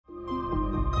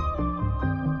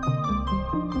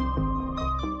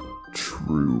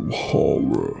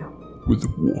horror with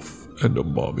Wolf and a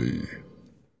Mummy.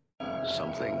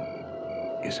 Something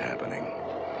is happening.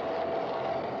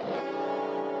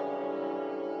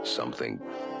 Something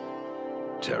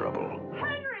terrible.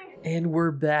 And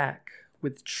we're back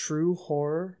with True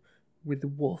Horror with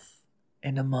Wolf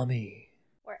and a Mummy.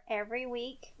 Where every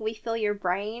week we fill your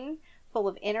brain full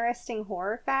of interesting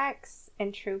horror facts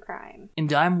and true crime.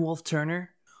 And I'm Wolf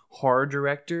Turner, horror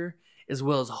director, as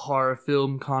well as horror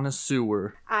film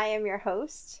connoisseur. I am your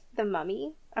host, the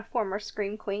Mummy, a former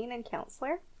Scream Queen and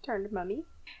counselor turned mummy.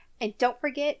 And don't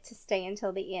forget to stay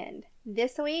until the end.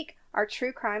 This week, our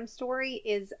true crime story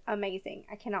is amazing.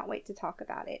 I cannot wait to talk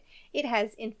about it. It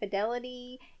has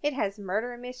infidelity, it has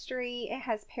murder mystery, it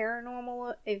has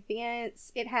paranormal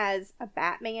events, it has a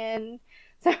Batman.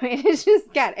 So it has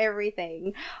just got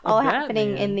everything all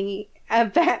happening in the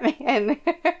Batman.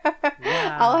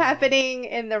 Wow. All happening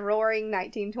in the roaring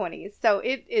 1920s. So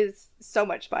it is so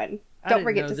much fun. Don't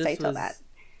forget to stay till that.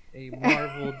 A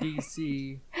Marvel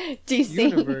DC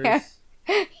universe.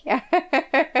 Yeah.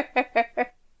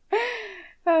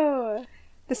 Oh,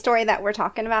 the story that we're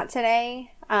talking about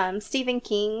today, Stephen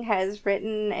King has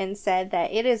written and said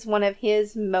that it is one of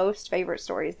his most favorite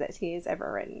stories that he has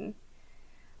ever written.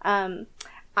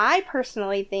 I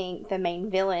personally think the main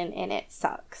villain in it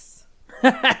sucks.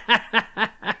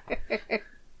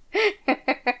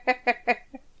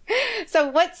 So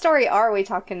what story are we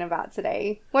talking about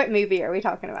today? What movie are we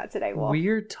talking about today, Wolf?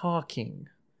 We're talking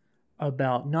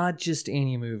about not just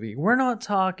any movie. We're not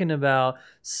talking about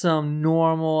some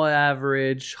normal,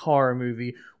 average horror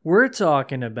movie. We're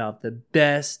talking about the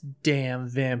best damn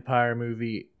vampire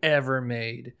movie ever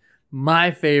made.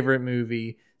 My favorite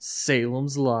movie,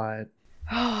 Salem's Lot.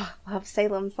 Oh, I love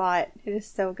Salem's Lot. It is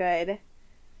so good.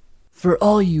 For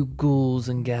all you ghouls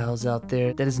and gals out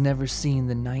there that has never seen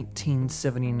the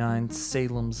 1979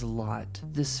 Salem's Lot,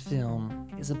 this film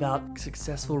is about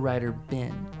successful writer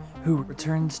Ben, who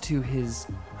returns to his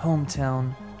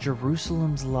hometown,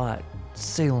 Jerusalem's Lot,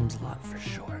 Salem's Lot for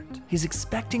short. He's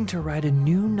expecting to write a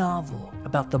new novel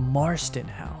about the Marston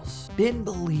house. Ben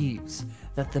believes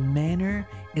that the manor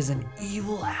is an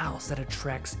evil house that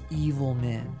attracts evil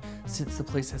men, since the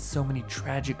place has so many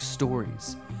tragic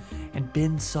stories. And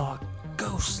Ben saw a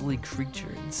ghostly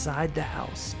creature inside the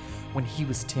house when he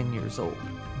was 10 years old.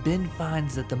 Ben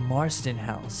finds that the Marston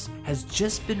house has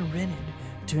just been rented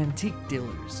to antique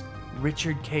dealers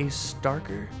Richard K.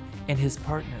 Starker and his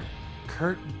partner,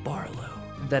 Kurt Barlow,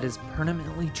 that is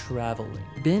permanently traveling.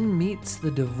 Ben meets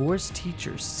the divorced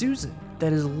teacher, Susan,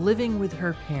 that is living with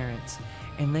her parents,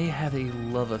 and they have a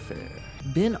love affair.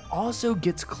 Ben also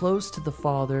gets close to the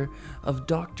father of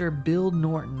Dr. Bill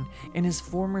Norton and his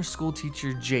former school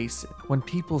teacher Jason. When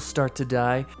people start to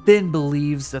die, Ben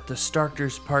believes that the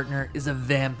Starker's partner is a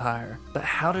vampire, but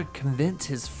how to convince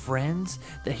his friends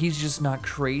that he's just not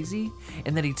crazy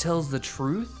and that he tells the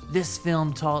truth? This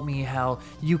film taught me how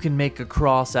you can make a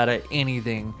cross out of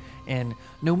anything, and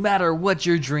no matter what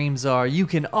your dreams are, you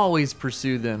can always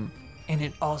pursue them. And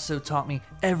it also taught me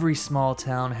every small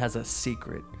town has a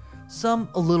secret. Some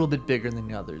a little bit bigger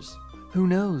than others. Who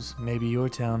knows, maybe your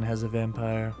town has a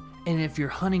vampire. And if you're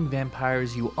hunting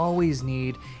vampires, you always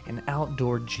need an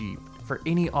outdoor Jeep for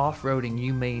any off-roading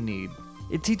you may need.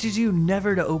 It teaches you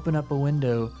never to open up a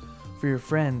window for your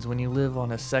friends when you live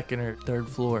on a second or third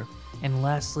floor. And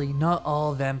lastly, not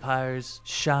all vampires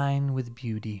shine with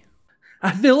beauty.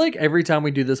 I feel like every time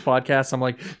we do this podcast, I'm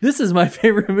like, this is my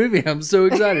favorite movie. I'm so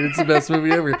excited. It's the best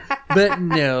movie ever. But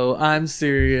no, I'm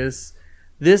serious.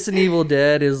 This and Evil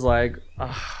Dead is like,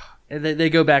 they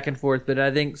go back and forth, but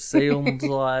I think Salem's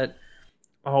Lot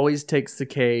always takes the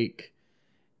cake.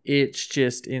 It's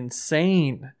just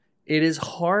insane. It is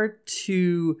hard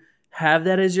to have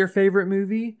that as your favorite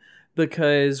movie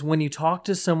because when you talk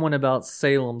to someone about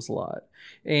Salem's Lot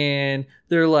and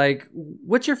they're like,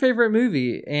 what's your favorite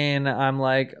movie? And I'm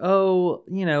like, oh,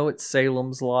 it's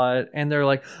Salem's Lot. And they're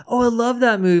like, oh, I love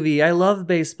that movie. I love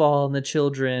baseball and the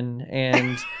children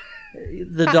and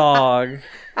the dog.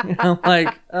 And I'm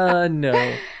like,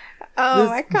 no. Oh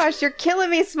my gosh, you're killing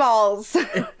me, Smalls.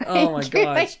 Oh my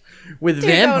gosh. With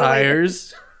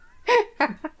vampires.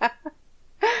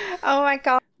 Oh my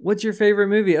god. What's your favorite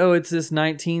movie? Oh, it's this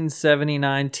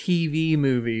 1979 TV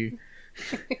movie.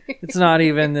 It's not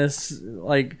even this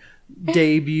like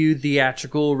debut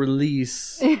theatrical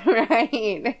release.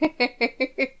 Right.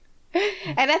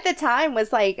 And at the time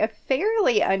was like a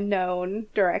fairly unknown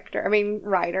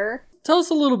writer. Tell us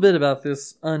a little bit about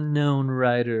this unknown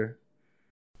writer.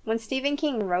 When Stephen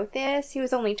King wrote this, he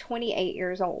was only 28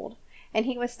 years old, and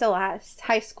he was still a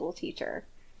high school teacher.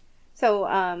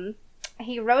 So,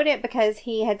 he wrote it because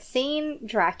he had seen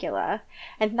Dracula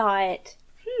and thought,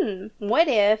 what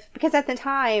if, because at the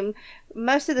time,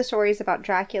 most of the stories about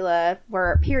Dracula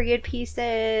were period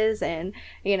pieces and,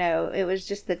 it was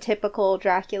just the typical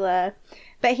Dracula.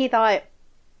 But he thought,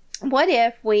 what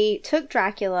if we took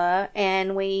Dracula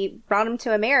and we brought him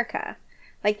to America?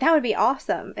 Like, that would be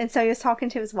awesome. And so he was talking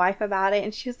to his wife about it,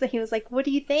 and he was like, what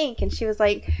do you think? And she was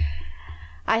like,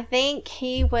 I think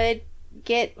he would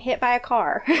get hit by a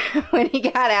car when he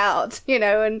got out,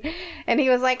 and he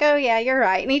was like, oh yeah, you're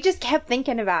right. And he just kept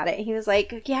thinking about it. He was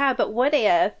like, yeah, but what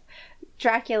if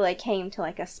Dracula came to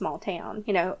like a small town?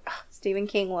 Stephen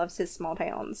King loves his small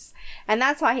towns, and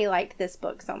that's why he liked this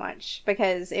book so much,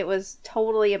 because it was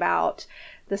totally about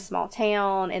the small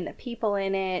town and the people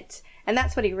in it. And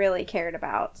that's what he really cared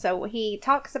about. So he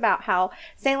talks about how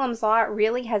Salem's Lot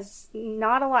really has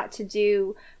not a lot to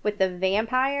do with the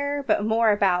vampire, but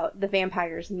more about the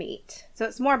vampire's meat. So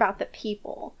it's more about the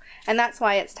people. And that's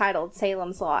why it's titled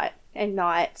Salem's Lot and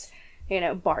not,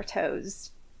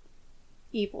 Bartow's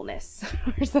evilness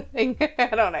or something.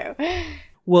 I don't know.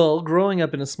 Well, growing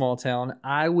up in a small town,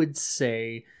 I would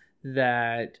say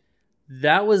that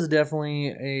was definitely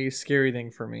a scary thing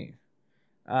for me.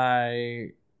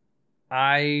 I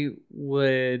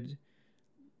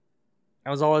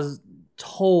was always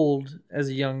told as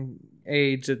a young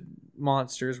age that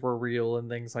monsters were real and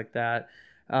things like that,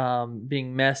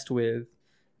 being messed with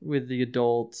the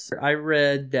adults. I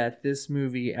read that this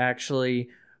movie actually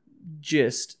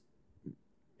just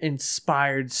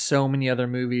inspired so many other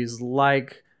movies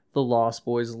like The Lost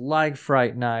Boys, like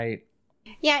Fright Night.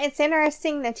 Yeah, it's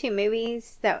interesting. The two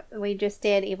movies that we just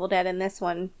did, Evil Dead and this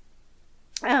one,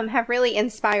 have really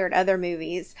inspired other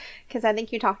movies, because I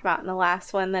think you talked about in the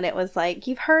last one that it was like,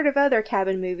 you've heard of other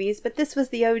cabin movies, but this was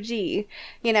the OG.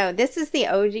 This is the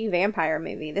OG vampire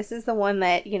movie. This is the one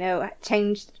that,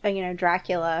 changed,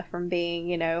 Dracula from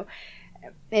being,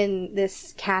 in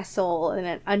this castle in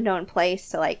an unknown place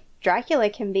to like, Dracula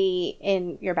can be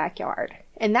in your backyard.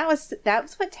 And that was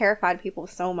what terrified people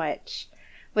so much,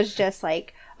 was just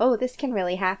like, oh, this can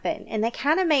really happen. And they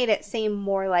kind of made it seem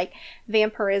more like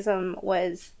vampirism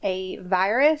was a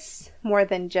virus more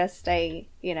than just a,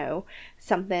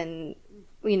 something,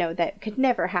 that could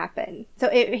never happen. So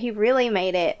he really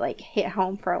made it like hit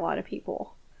home for a lot of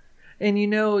people. And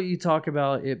you talk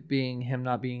about it being him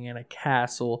not being in a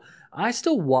castle. I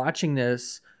still watching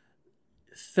this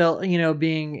felt,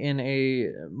 being in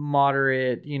a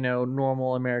moderate,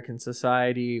 normal American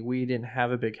society, we didn't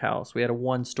have a big house. We had a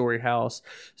 1-story house.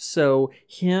 So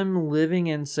him living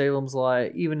in Salem's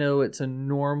Lot, even though it's a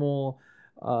normal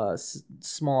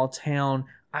small town,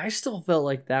 I still felt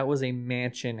like that was a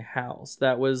mansion house.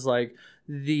 That was like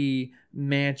the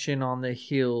mansion on the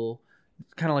hill,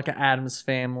 kind of like an Addams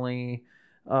Family,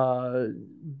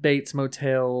 Bates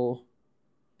Motel.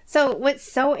 So what's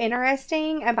so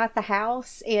interesting about the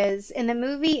house is in the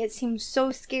movie, it seems so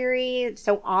scary, it's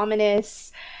so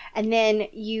ominous. And then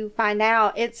you find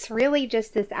out it's really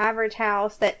just this average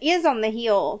house that is on the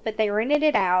hill, but they rented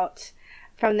it out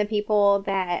from the people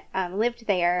that lived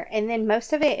there. And then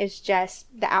most of it is just,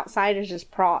 the outside is just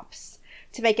props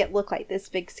to make it look like this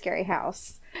big scary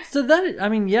house. So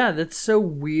that's so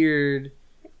weird.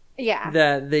 Yeah.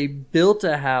 That they built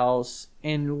a house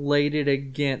and laid it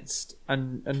against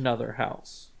another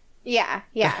house. Yeah.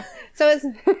 So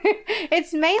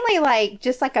it's mainly like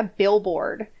just like a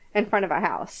billboard in front of a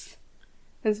house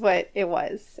is what it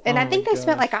was. And I think they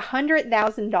spent like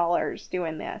 $100,000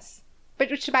 doing this,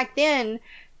 which back then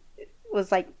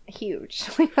was like huge,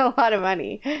 like a lot of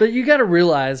money. But you got to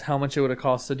realize how much it would have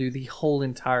cost to do the whole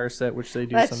entire set, which they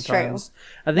do sometimes.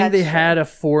 True. I think they had a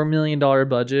 $4 million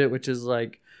budget, which is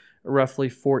like roughly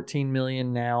 $14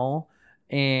 million now,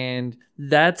 and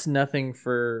that's nothing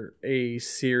for a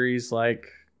series like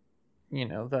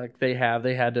they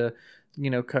had to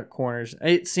cut corners.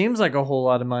 It seems like a whole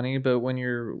lot of money, but when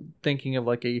you're thinking of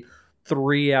like a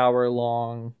 3-hour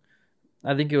long,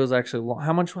 I think it was actually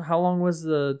long. How long was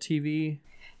the TV?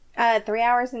 3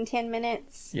 hours and 10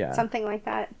 minutes. Yeah, something like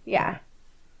that. Yeah.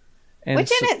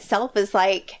 Which in itself is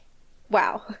like,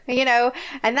 wow,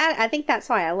 and that, I think that's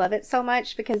why I love it so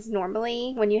much, because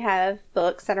normally when you have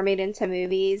books that are made into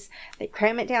movies, they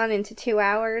cram it down into 2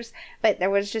 hours, but there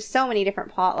was just so many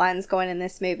different plot lines going in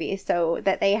this movie, so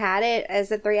that they had it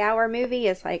as a 3-hour movie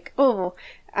is like, oh,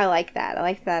 I like that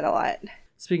a lot.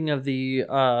 Speaking of the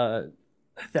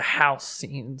house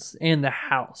scenes in the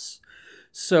house,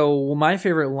 so my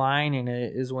favorite line in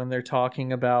it is when they're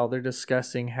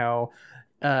discussing how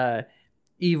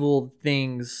evil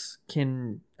things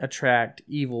can attract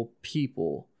evil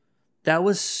people. That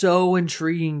was so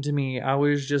intriguing to me. I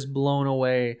was just blown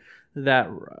away that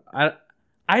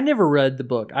I never read the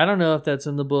book. I don't know if that's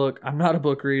in the book. I'm not a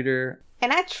book reader.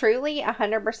 And I truly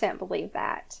 100% believe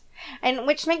that. And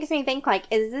which makes me think, like,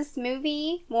 is this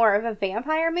movie more of a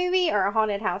vampire movie or a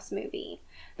haunted house movie?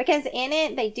 Because in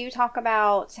it, they do talk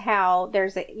about how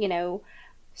there's a, you know,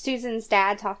 Susan's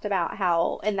dad talked about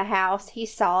how in the house he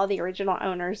saw the original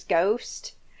owner's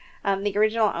ghost. The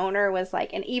original owner was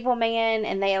like an evil man,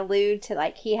 and they allude to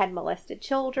like he had molested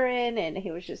children and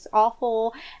he was just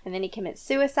awful, and then he commits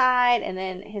suicide, and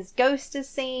then his ghost is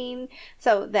seen.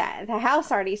 So the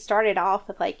house already started off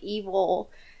with like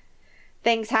evil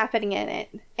things happening in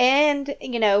it. And,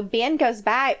 you know, Ben goes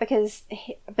back because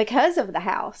of the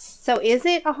house. So is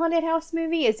it a haunted house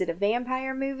movie? Is it a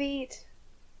vampire movie?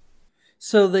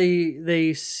 So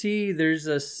they see there's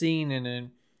a scene in it.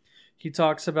 He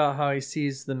talks about how he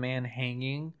sees the man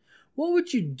hanging. What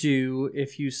would you do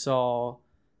if you saw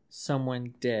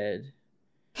someone dead?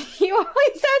 You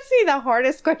always ask me the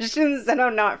hardest questions that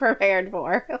I'm not prepared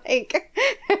for. Like,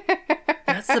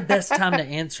 that's the best time to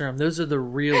answer them. Those are the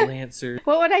real answers.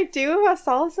 What would I do if I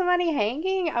saw somebody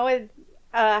hanging? I would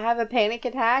have a panic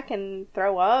attack and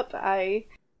throw up.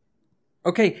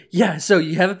 Okay, yeah, so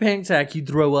you have a panic attack, you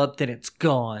throw up, then it's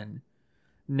gone.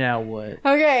 Now what?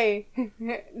 Okay.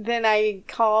 Then I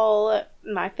call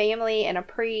my family and a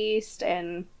priest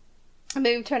and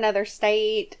move to another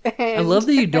state. I love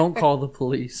that you don't call the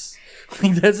police.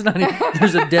 Like, that's not even,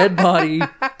 there's a dead body.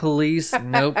 Police,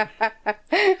 nope.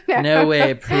 No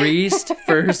way. Priest,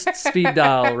 first speed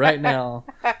dial right now.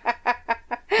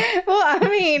 Well, I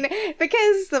mean,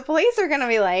 because the police are going to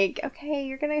be like, okay,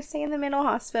 you're going to stay in the mental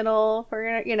hospital.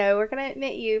 We're going to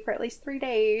admit you for at least 3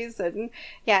 days. And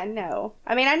yeah, no.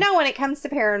 I mean, I know when it comes to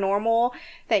paranormal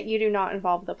that you do not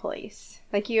involve the police.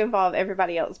 Like, you involve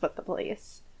everybody else but the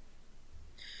police.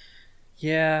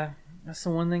 Yeah, that's the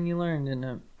one thing you learned, isn't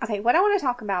it? Okay, what I want to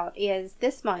talk about is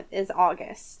this month is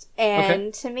August.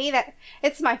 And to me,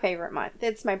 it's my favorite month.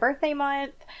 It's my birthday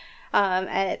month.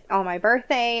 On my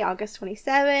birthday, August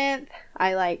 27th,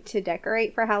 I like to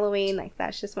decorate for Halloween. Like,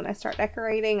 that's just when I start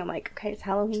decorating. I'm like, okay, it's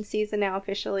Halloween season now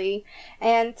officially.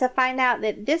 And to find out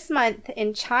that this month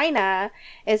in China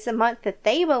is the month that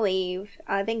they believe,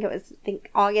 I think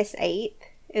August 8th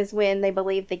is when they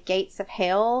believe the gates of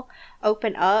hell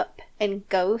open up and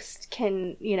ghosts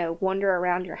can, wander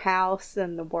around your house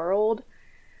and the world.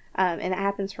 And it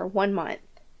happens for 1 month.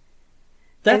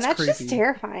 That's creepy. Just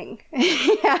terrifying.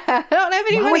 Yeah, I don't know if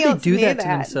anybody Why would else they do knew that to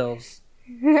themselves?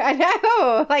 I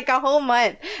know, like a whole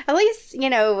month. At least,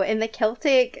 in the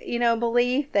Celtic,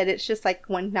 belief that it's just like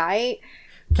one night.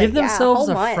 Give themselves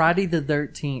a Friday the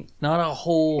 13th, not a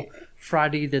whole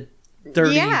Friday the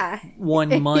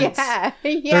 31 months. Yeah.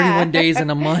 31 days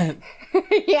in a month.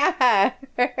 Yeah.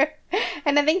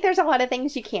 And I think there's a lot of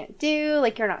things you can't do,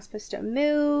 like you're not supposed to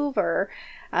move or,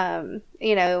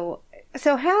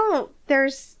 so how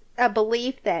there's a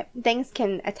belief that things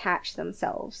can attach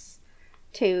themselves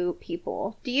to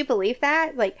people. Do you believe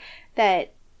that? Like,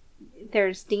 that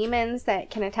there's demons that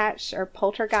can attach, or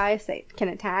poltergeists that can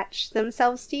attach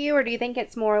themselves to you? Or do you think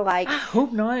it's more like, I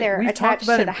hope not. They're We've talked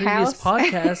about to it in previous house?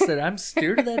 podcasts that I'm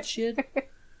scared of that shit.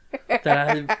 That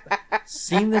I've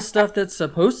seen the stuff that's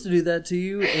supposed to do that to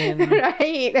you. And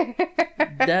right.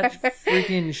 that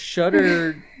freaking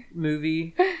Shudder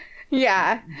movie.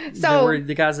 Yeah. So where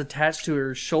the guy's attached to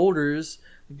her shoulders.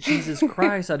 Jesus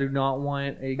Christ, I do not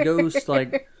want a ghost.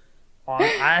 Like,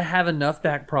 I have enough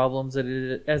back problems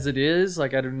as it is.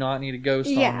 Like, I do not need a ghost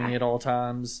on me at all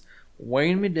times,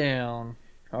 weighing me down.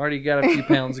 I already got a few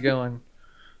pounds going.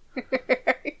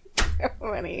 So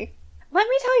funny. Let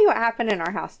me tell you what happened in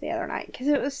our house the other night, because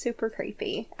it was super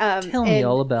creepy. Tell me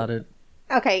all about it.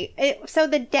 Okay, so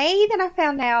the day that I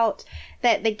found out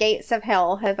that the gates of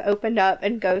hell have opened up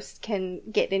and ghosts can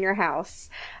get in your house,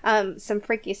 some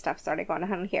freaky stuff started going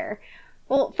on here.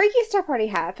 Well, freaky stuff already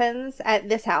happens at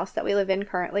this house that we live in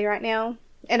currently right now,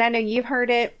 and I know you've heard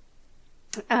it,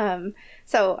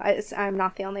 so I'm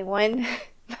not the only one,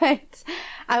 but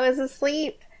I was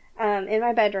asleep in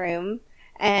my bedroom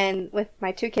and with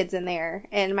my 2 kids in there,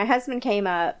 and my husband came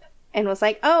up and was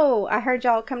like, "Oh, I heard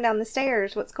y'all come down the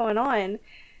stairs. What's going on?"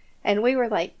 And we were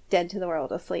like dead to the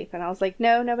world asleep. And I was like,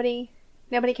 "No, nobody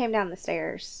came down the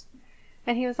stairs."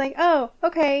 And he was like, "Oh,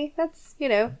 okay. That's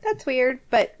weird,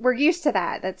 but we're used to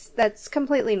that. That's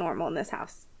completely normal in this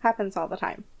house. Happens all the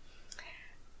time."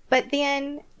 But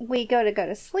then we go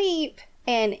to sleep,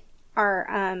 and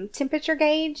our temperature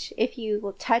gauge, if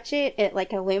you touch it, it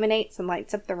like illuminates and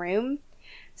lights up the room.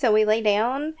 So we lay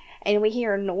down and we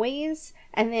hear a noise,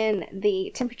 and then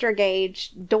the temperature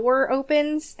gauge door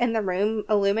opens and the room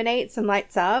illuminates and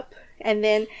lights up, And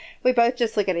then we both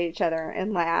just look at each other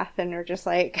and laugh, and we're just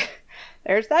like,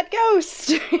 there's that ghost,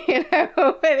 you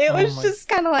know? And it was just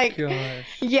kind of like, gosh.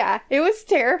 Yeah, it was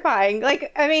terrifying.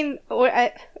 Like, I mean,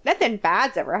 nothing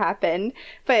bad's ever happened,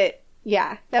 but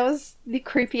yeah, that was the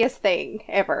creepiest thing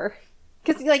ever.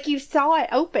 Because, like, you saw it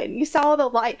open. You saw the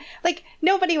light. Like,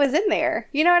 nobody was in there.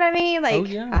 You know what I mean? Like,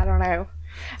 I don't know.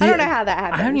 I don't know how that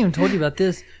happened. I haven't even told you about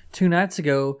this. 2 nights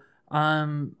ago,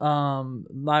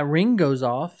 my ring goes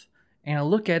off, and I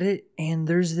look at it, and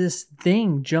there's this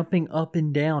thing jumping up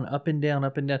and down, up and down,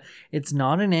 up and down. It's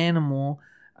not an animal.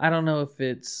 I don't know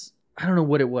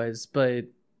what it was, but it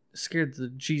scared the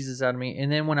Jesus out of me.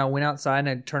 And then when I went outside and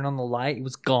I turned on the light, it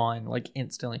was gone, like,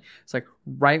 instantly. It's like,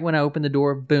 right when I opened the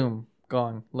door, boom,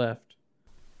 gone, left.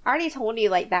 I already told you,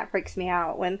 like, that freaks me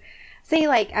out when... See,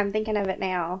 like, I'm thinking of it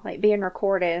now, like, being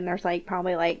recorded, and there's, like,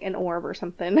 probably, like, an orb or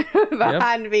something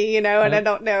behind me, you know, and I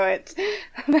don't know it.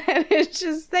 But it's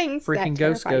just things freaking that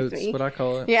ghost goats, me. what I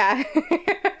call it. Yeah.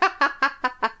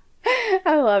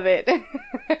 I love it.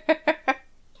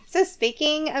 So,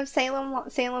 speaking of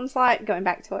Salem's Lot, going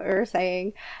back to what we were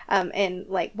saying, and,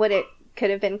 like, what it could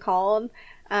have been called,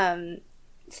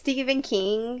 Stephen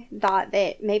King thought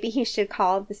that maybe he should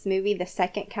call this movie The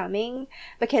Second Coming,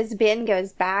 because Ben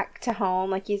goes back to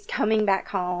home, like he's coming back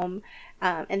home,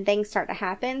 and things start to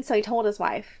happen. So he told his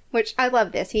wife, which I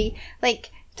love this. He,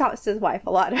 like, talks to his wife a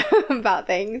lot about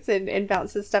things and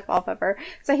bounces stuff off of her.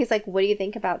 So he's like, what do you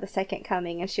think about The Second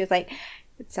Coming? And she was like,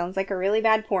 it sounds like a really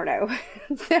bad porno.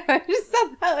 So I just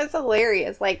thought that was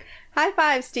hilarious. Like, high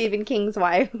five, Stephen King's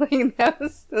wife. Like, that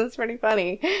was pretty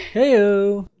funny.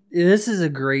 Heyo. This is a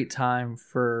great time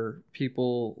for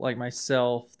people like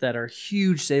myself that are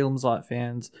huge Salem's Lot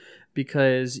fans,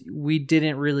 because we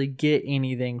didn't really get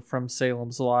anything from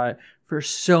Salem's Lot for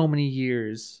so many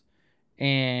years.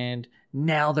 And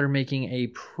now they're making a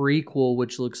prequel,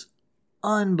 which looks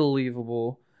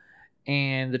unbelievable.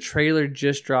 And the trailer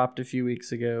just dropped a few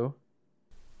weeks ago.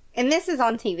 And this is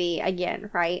on TV again,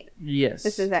 right? Yes.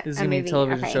 This is going to be a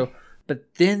television show. But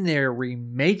then they're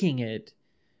remaking it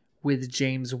with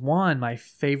James Wan, my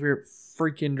favorite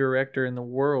freaking director in the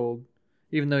world,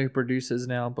 even though he produces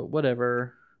now, but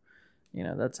whatever. You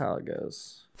know, that's how it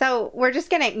goes. So we're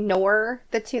just going to ignore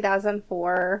the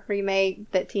 2004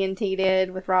 remake that TNT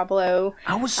did with Rob Lowe.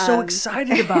 I was so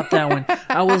excited about that one.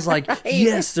 I was like,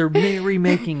 yes, they're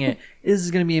remaking it. This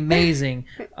is going to be amazing.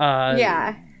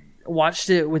 Yeah. Watched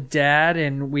it with Dad,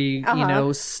 and we, you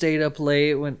know, stayed up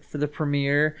late, went for the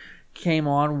premiere, came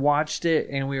on, watched it,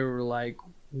 and we were like,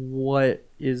 what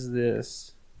is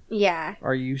this? Yeah.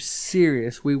 Are you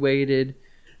serious? We waited.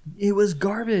 It was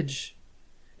garbage.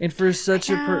 And for such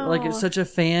such a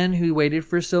fan who waited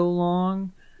for so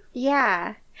long.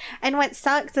 Yeah. And what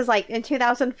sucks is, like, in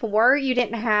 2004, you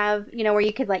didn't have, you know, where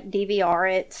you could, like,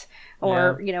 DVR it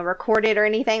or, you know, record it or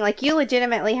anything. Like, you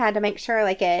legitimately had to make sure,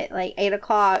 like, at, like, 8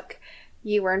 o'clock,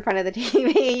 you were in front of the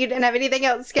TV. You didn't have anything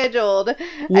else scheduled.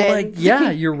 Well, like, yeah,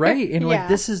 you're right. And, like,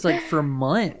 this is, like, for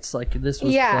months. Like, this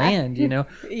was planned, you know?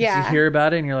 Yeah. You hear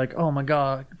about it, and you're like, oh, my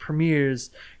God,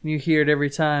 premieres. And you hear it every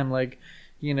time, like,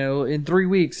 you know, in 3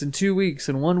 weeks, in 2 weeks,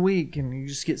 in 1 week. And you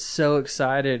just get so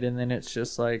excited. And then it's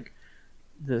just, like,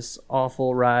 this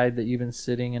awful ride that you've been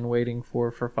sitting and waiting for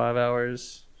 5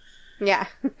 hours. Yeah.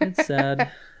 It's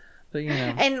sad. But, you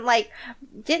know. And, like,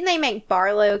 didn't they make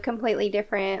Barlow completely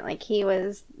different? Like, he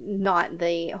was not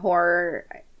the horror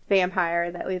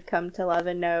vampire that we've come to love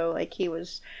and know. Like, he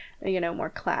was, you know, more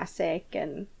classic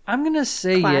and I'm going to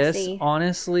say classy. Yes,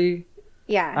 honestly.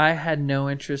 Yeah. I had no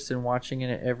interest in watching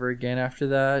it ever again after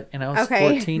that. And I was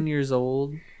 14 years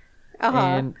old.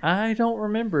 And I don't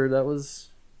remember. That was,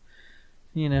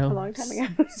 you know, a long time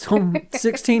ago.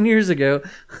 16 years ago.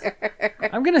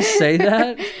 I'm going to say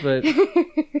that,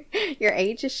 but your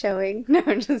age is showing. No,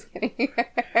 I'm just kidding.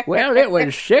 Well, it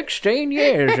was 16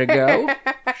 years ago.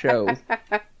 So.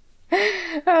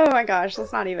 Oh my gosh,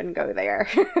 let's not even go there.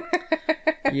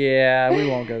 Yeah, we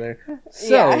won't go there.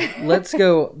 So, let's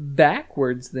go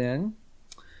backwards then.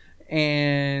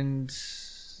 And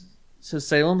so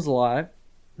Salem's Lot.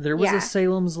 There was a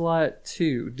Salem's Lot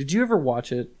 2. Did you ever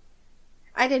watch it?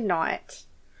 I did not.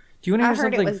 Do you want to hear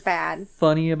something it was bad.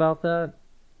 Funny about that?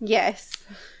 Yes.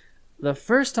 The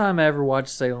first time I ever watched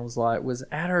Salem's Lot was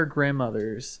at our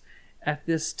grandmother's at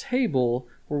this table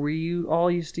where we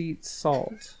all used to eat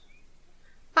salt.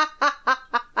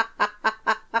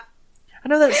 I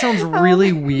know that sounds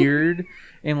really weird,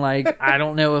 and, like, I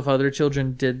don't know if other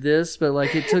children did this, but,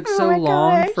 like, it took so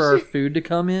long for our food to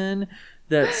come in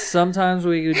that sometimes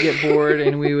we would get bored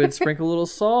and we would sprinkle a little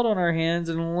salt on our hands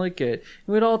and lick it.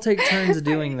 And we'd all take turns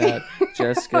doing that.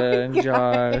 Jessica and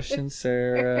Josh and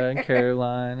Sarah and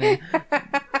Caroline and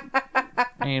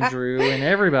Andrew and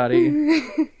everybody.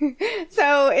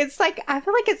 So it's like, I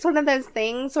feel like it's one of those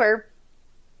things where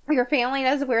your family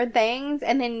does weird things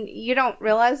and then you don't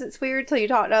realize it's weird till you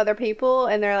talk to other people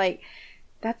and they're like,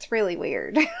 that's really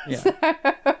weird. Yeah. So,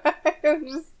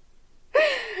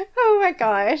 oh my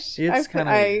gosh. It's kind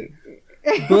of weird.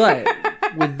 But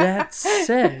with that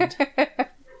said,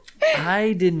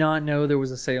 I did not know there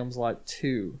was a Salem's Lot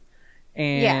 2.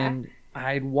 And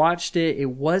I'd watched it.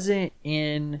 It wasn't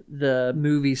in the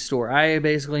movie store. I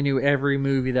basically knew every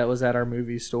movie that was at our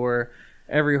movie store.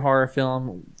 Every horror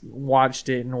film, watched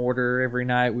it in order. Every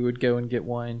night we would go and get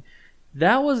one.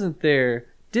 That wasn't there.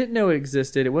 Didn't know it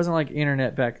existed. It wasn't like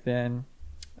internet back then.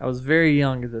 I was very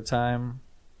young at the time.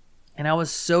 And I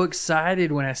was so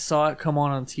excited when I saw it come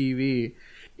on TV.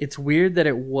 It's weird that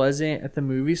it wasn't at the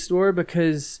movie store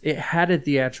because it had a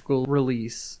theatrical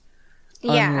release.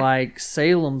 Yeah. Unlike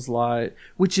Salem's Lot,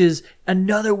 which is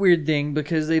another weird thing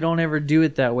because they don't ever do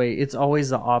it that way. It's always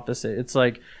the opposite. It's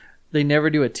like they never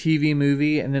do a TV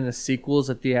movie and then the sequel's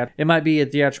a theatrical. It might be a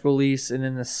theatrical release and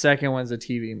then the second one's a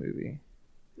TV movie.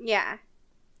 Yeah.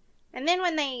 And then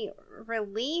when they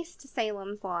released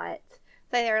Salem's Lot,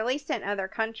 they released it in other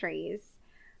countries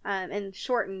and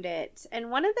shortened it.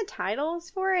 And one of the titles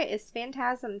for it is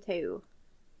Phantasm 2.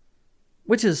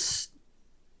 Which is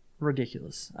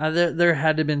ridiculous. There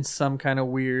had to have been some kind of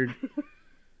weird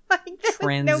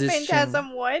transition. No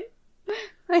Phantasm 1?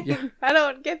 I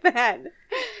don't get that.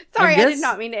 Sorry, I did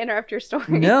not mean to interrupt your story.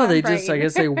 No, I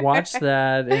guess they watched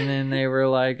that and then they were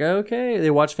like, okay.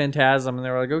 They watched Phantasm and they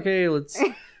were like, okay, let's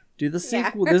do the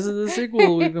sequel. Yeah. This is the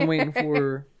sequel we've been waiting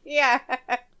for. Yeah.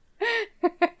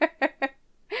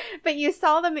 But you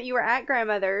saw them, you were at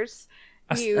grandmother's.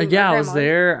 I was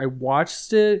there. I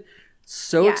watched it.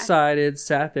 So excited.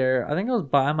 Sat there. I think I was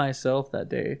by myself that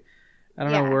day. I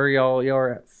don't know where y'all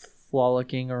were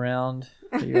frolicking around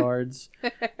the yards.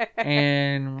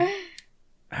 And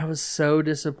I was so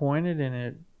disappointed in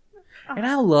it. And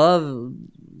I love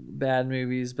bad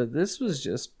movies, but this was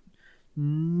just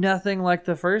nothing like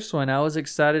the first one. I was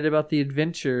excited about the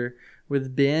adventure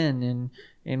with Ben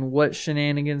and what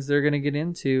shenanigans they're going to get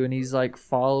into. And he's like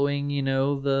following,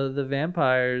 the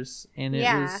vampires. And it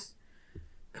was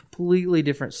completely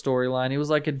different storyline. It was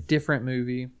like a different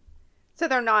movie. So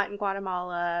they're not in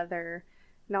Guatemala. They're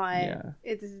not. Yeah.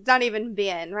 It's not even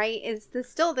Ben, right? It's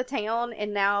still the town,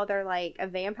 and now they're like a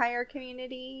vampire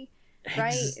community,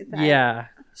 right? Yeah.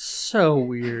 So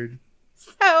weird.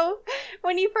 So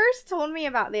when you first told me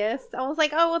about this, I was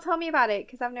like, "Oh, well, tell me about it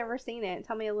because I've never seen it.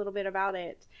 Tell me a little bit about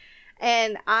it."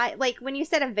 And I when you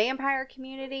said a vampire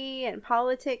community and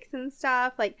politics and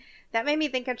stuff, like that made me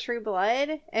think of True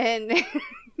Blood, and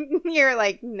you're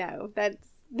like, "No, it's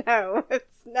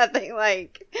nothing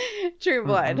like True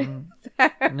Blood."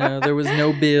 Mm-hmm. No, there was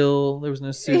no Bill. There was no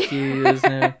Suki.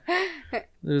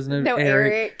 There was no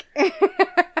Eric.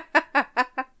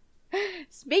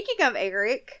 Speaking of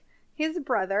Eric, his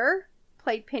brother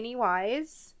played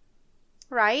Pennywise,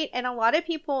 right? And a lot of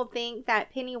people think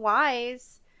that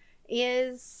Pennywise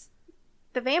is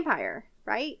the vampire,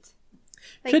 right?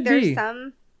 Like Could be.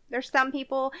 There's some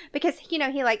people, because,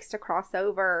 he likes to cross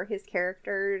over his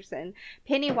characters, and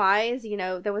Pennywise,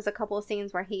 there was a couple of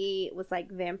scenes where he was like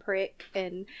vampiric,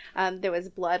 and there was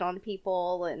blood on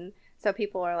people, and so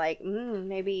people are like,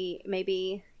 maybe,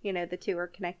 the two are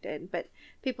connected, but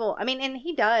people, and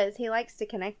he likes to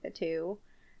connect the two.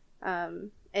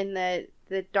 In the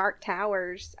Dark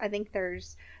Towers, I think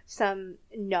there's some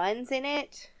nuns in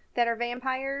it that are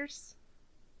vampires,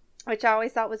 which I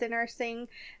always thought was interesting.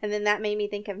 And then that made me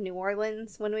think of New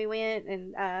Orleans when we went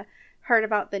and heard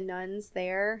about the nuns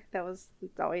there. It's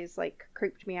always like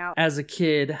creeped me out. As a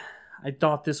kid, I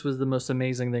thought this was the most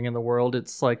amazing thing in the world.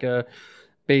 It's like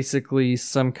basically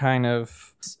some kind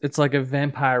of, it's like a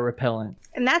vampire repellent.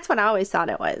 And that's what I always thought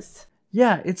it was.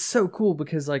 Yeah, it's so cool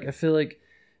because I feel like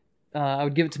I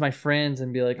would give it to my friends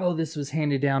and be like, oh, this was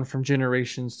handed down from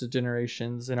generations to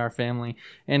generations in our family.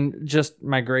 And just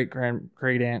my great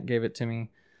aunt gave it to me.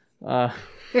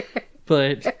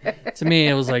 But to me,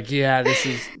 it was like, yeah, this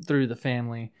is through the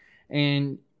family.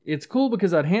 And it's cool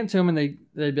because I'd hand it to them and they'd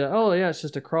be like, oh, yeah, it's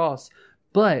just a cross.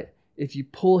 But if you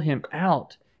pull him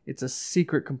out, it's a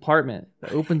secret compartment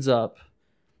that opens up.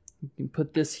 You can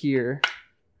put this here,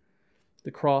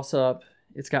 the cross up.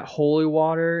 It's got holy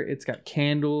water. It's got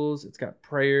candles. It's got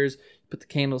prayers. You put the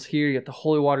candles here. You got the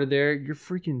holy water there. You're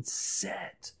freaking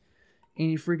set.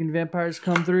 Any freaking vampires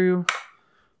come through,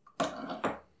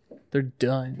 They're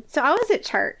done. So I was at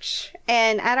church,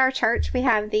 and at our church we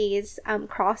have these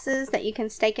crosses that you can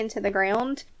stake into the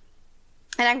ground.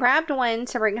 And I grabbed one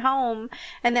to bring home,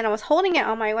 and then I was holding it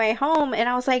on my way home, and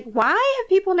I was like, why have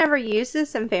people never used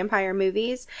this in vampire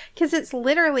movies? Because it's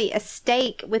literally a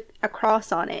stake with a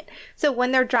cross on it. So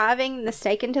when they're driving the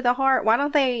stake into the heart, why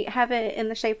don't they have it in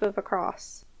the shape of a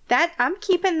cross? I'm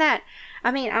keeping that.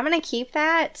 I mean, I'm going to keep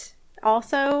that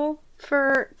also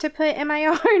to put in my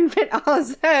yard, but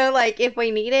also, like, if we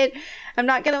need it, I'm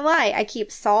not gonna lie, I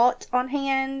keep salt on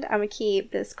hand. I'm gonna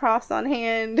keep this cross on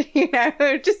hand,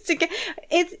 just to get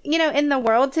it's, in the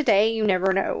world today, you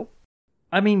never know.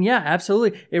 I mean, yeah,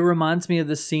 absolutely. It reminds me of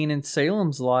the scene in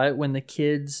Salem's Lot when the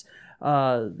kids,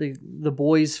 the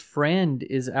boy's friend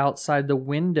is outside the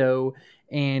window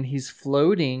and he's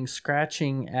floating,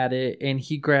 scratching at it, and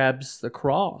he grabs the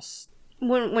cross.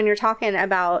 When you're talking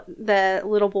about the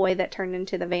little boy that turned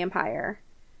into the vampire,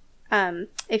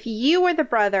 if you were the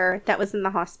brother that was in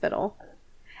the hospital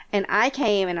and I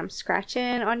came and I'm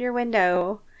scratching on your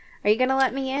window, are you going to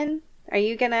let me in? Are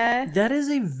you going to... That is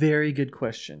a very good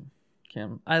question,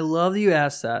 Kim. I love that you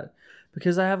asked that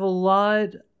because I have a lot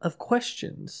of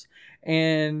questions.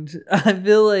 And I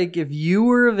feel like if you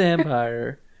were a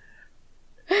vampire,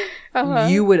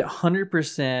 you would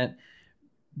 100%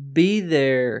 be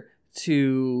there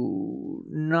to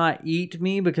not eat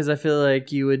me, because I feel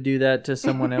like you would do that to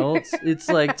someone else. It's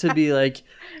like to be like,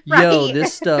 yo, right.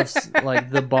 This stuff's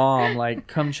like the bomb. Like,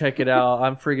 come check it out.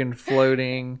 I'm friggin'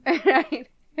 floating. Right.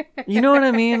 You know what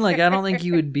I mean? Like, I don't think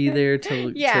you would be there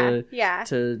to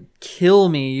kill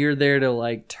me. You're there to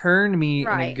like turn me in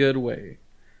a good way.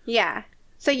 Yeah.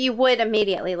 So you would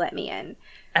immediately let me in.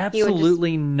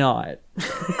 Absolutely not.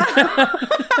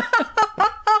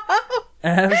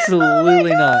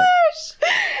 Absolutely not.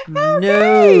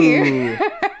 Okay.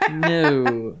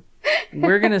 No.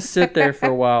 We're gonna sit there for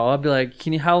a while. I'll be like,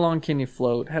 how long can you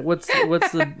float? What's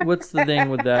the thing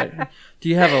with that? Do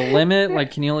you have a limit?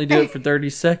 Like, can you only do it for 30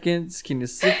 seconds? Can you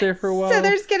sit there for a while? So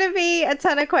there's gonna be a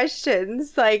ton of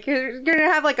questions. Like, you're gonna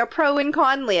have like a pro and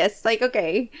con list. Like,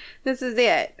 okay, this is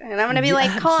it, and I'm gonna be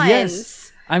like, cons.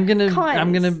 Yes. I'm gonna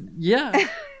yeah.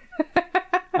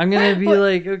 I'm gonna be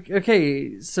like,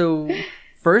 okay, so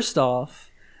first off,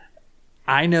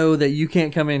 I know that you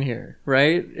can't come in here,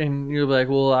 right? And you're like,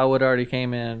 well, I would already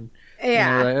came in. Yeah.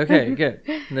 And we're like, okay,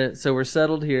 good. So we're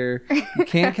settled here. You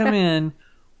can't come in.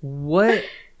 What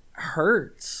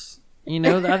hurts?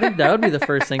 I think that would be the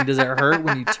first thing. Does it hurt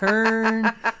when you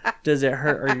turn? Does it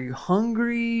hurt? Are you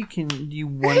hungry? Do you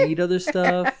want to eat other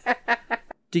stuff?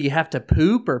 Do you have to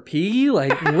poop or pee?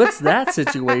 Like, what's that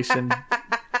situation?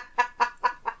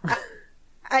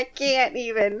 I can't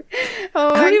even.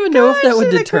 Oh, I don't even know if that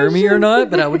would deter me or not,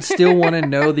 but I would still want to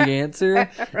know the answer,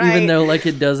 right. Even though, like,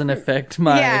 it doesn't affect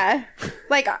my... Yeah.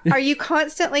 Like, are you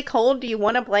constantly cold? Do you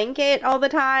want a blanket all the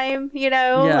time?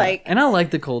 Yeah. Like... And I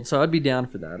like the cold, so I'd be down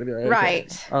for that. I'd be like, okay,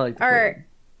 right. I like the cold.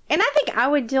 And I think I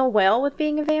would deal well with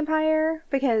being a vampire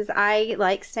because I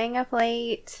like staying up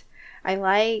late. I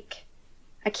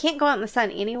can't go out in the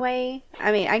sun anyway.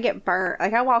 I mean, I get burnt.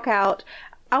 Like, I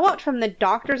walked from the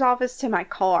doctor's office to my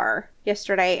car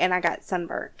yesterday, and I got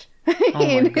sunburnt.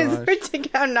 Oh my gosh.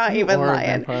 I'm not even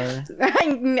lying.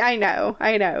 I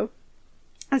know.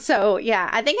 So, yeah,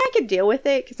 I think I could deal with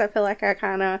it because I feel like I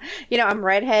kind of, I'm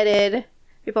redheaded.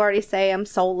 People already say I'm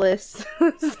soulless.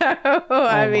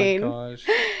 I mean. Oh my gosh.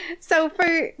 So,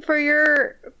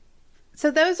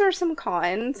 so those are some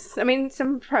cons. I mean,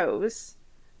 some pros.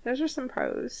 Those are some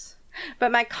pros.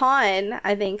 But my con,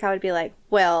 I think I would be like,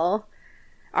 well...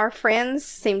 Our friends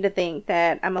seem to think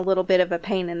that I'm a little bit of a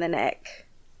pain in the neck.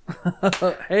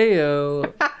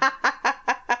 Heyo.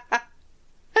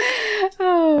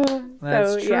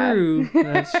 That's true. Yeah.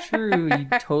 That's true. You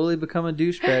totally become a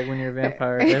douchebag when you're a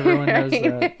vampire. Everyone knows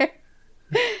that.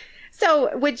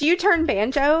 So, would you turn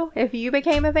Banjo if you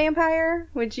became a vampire?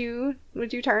 Would you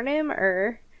turn him,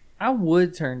 or? I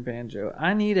would turn Banjo.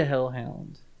 I need a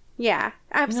hellhound. Yeah,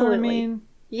 absolutely. You know what I mean?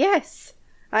 Yes,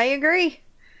 I agree.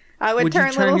 I would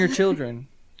you turn your children?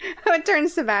 I would turn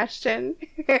Sebastian.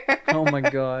 Oh my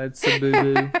God,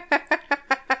 Sabubu.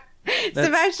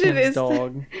 Sebastian Tim's is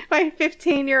dog. My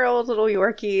 15-year-old little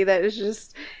Yorkie that is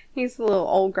just, he's a little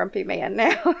old grumpy man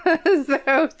now.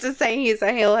 So to say he's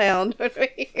a hellhound would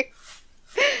be...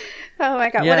 Oh my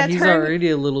God. Yeah, he's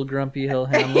already a little grumpy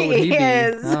hellhound. What would he be?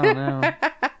 I don't know.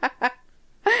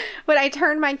 Would I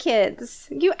turn my kids?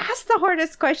 You asked the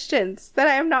hardest questions that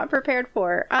I am not prepared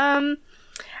for.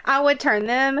 I would turn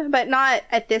them, but not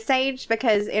at this age,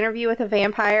 because Interview with a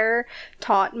Vampire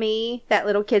taught me that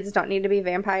little kids don't need to be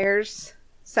vampires.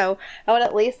 So I would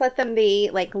at least let them be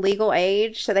like legal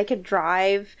age so they could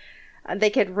drive They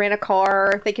could rent a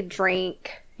car. They could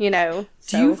drink, Do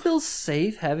you feel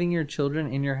safe having your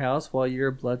children in your house while you're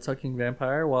a blood-sucking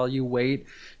vampire, while you wait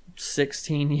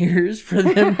 16 years for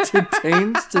them to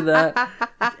change to that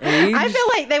age? I feel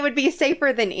like they would be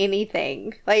safer than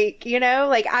anything. I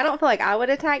don't feel like I would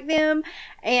attack them,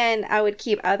 and I would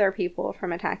keep other people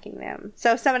from attacking them.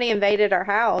 So if somebody invaded our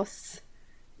house,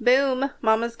 boom,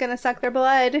 mama's gonna suck their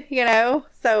blood,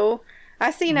 So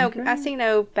I see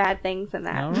no bad things in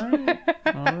that.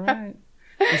 All right.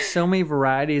 There's so many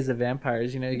varieties of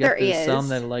vampires, You got some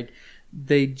that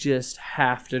they just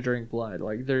have to drink blood.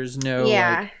 There's no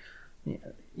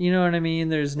you know what I mean?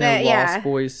 There's no Lost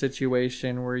Boys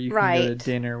situation where you can go to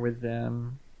dinner with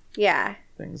them. Yeah.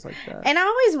 Things like that. And I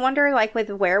always wonder,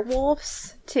 with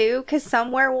werewolves, too, because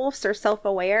some werewolves are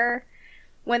self-aware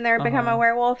when they become a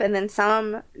werewolf, and then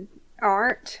some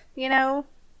aren't, Yeah.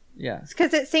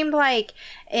 Because it seemed like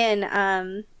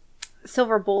in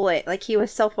Silver Bullet, he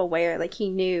was self-aware, he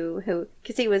knew who,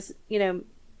 because he was,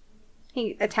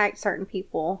 he attacked certain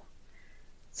people.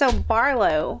 So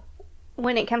Barlow,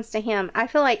 when it comes to him, I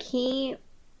feel like he,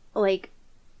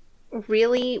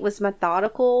 really was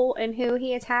methodical in who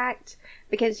he attacked,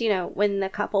 because, when the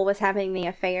couple was having the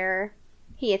affair,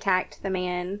 he attacked the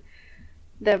man,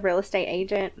 the real estate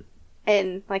agent,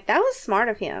 and, that was smart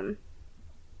of him.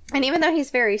 And even though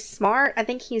he's very smart, I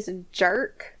think he's a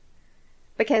jerk,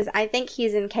 because I think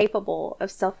he's incapable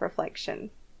of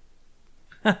self-reflection.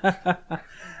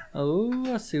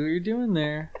 Oh, I see what you're doing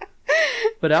there.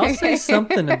 But I'll say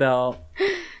something about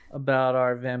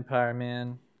our vampire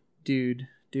man,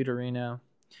 Duderino.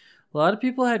 A lot of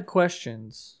people had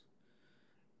questions,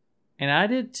 and I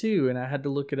did too, and I had to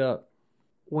look it up.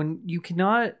 When you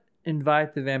cannot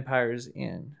invite the vampires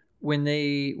in, when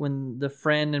the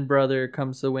friend and brother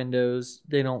comes to the windows,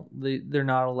 they're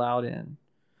not allowed in.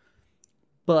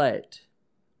 But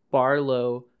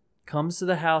Barlow comes to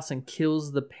the house and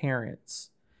kills the parents,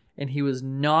 and he was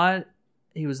not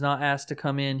asked to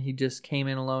come in. He just came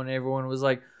in alone. Everyone was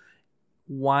like,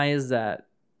 why is that?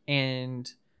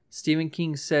 And Stephen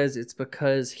King says it's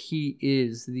because he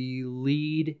is the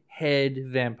lead head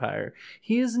vampire.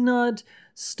 He is not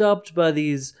stopped by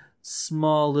these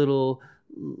small little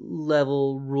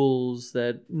level rules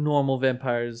that normal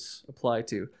vampires apply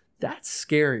to. That's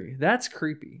scary. That's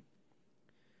creepy.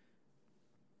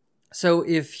 So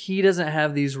if he doesn't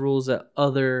have these rules that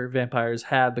other vampires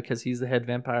have because he's the head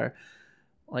vampire,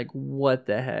 what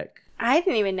the heck? I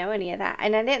didn't even know any of that,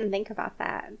 and I didn't think about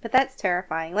that, but that's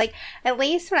terrifying. At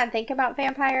least when I think about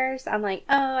vampires, I'm like,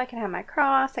 oh, I can have my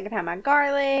cross, I can have my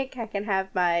garlic, I can have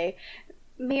my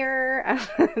mirror.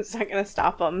 It's not going to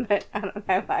stop them, but I don't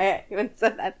know if I even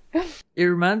said that. It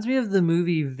reminds me of the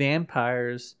movie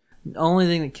Vampires. The only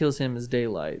thing that kills him is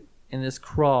daylight, and this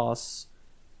cross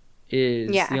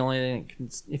is the only thing that can,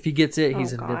 if he gets it,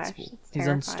 he's invincible. He's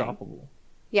unstoppable.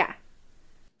 Yeah.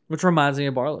 Which reminds me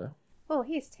of Barlow. Oh,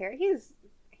 he's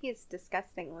he's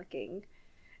disgusting looking.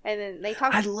 And then they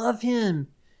talk. I love him.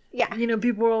 Yeah.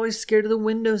 People are always scared of the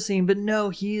window scene, but no,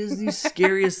 he is the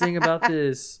scariest thing about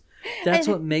this. That's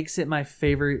what makes it my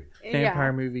favorite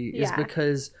vampire movie, is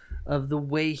because of the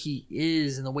way he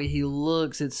is and the way he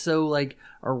looks. It's so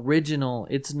original.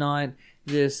 It's not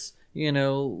this,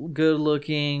 good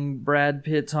looking Brad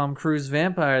Pitt, Tom Cruise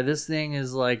vampire. This thing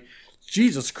is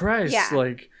Jesus Christ.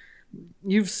 Yeah.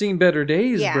 You've seen better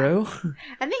days, bro.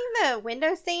 I think the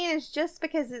window scene is just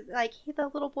because it's the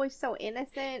little boy's so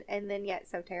innocent and then yet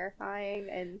so terrifying,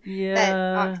 and that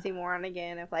oxymoron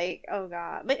again of oh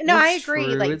god. But no, I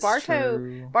agree.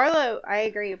 Barlow, I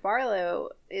agree.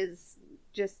 Barlow is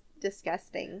just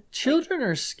disgusting. Children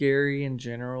are scary in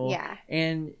general. Yeah.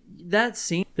 And that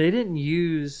scene, they didn't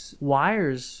use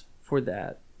wires for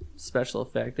that special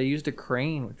effect. They used a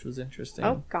crane, which was interesting.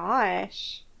 Oh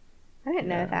gosh. I didn't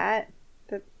know that.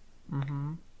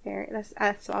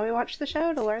 That's why we watch the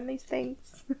show, to learn these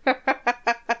things.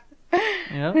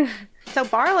 Yep. So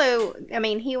Barlow,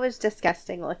 he was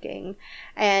disgusting looking,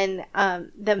 and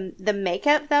the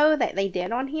makeup though that they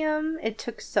did on him, it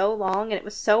took so long and it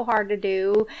was so hard to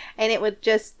do, and it was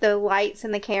just the lights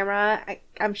and the camera.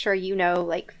 I'm sure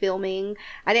filming.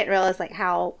 I didn't realize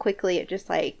how quickly it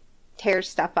just tears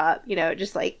stuff up, it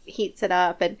just heats it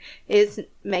up, and his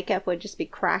makeup would just be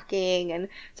cracking, and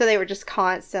so they were just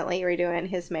constantly redoing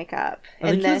his makeup.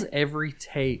 I think it was every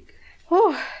take.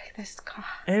 Oh,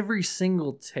 every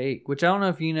single take, which I don't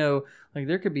know if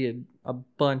there could be a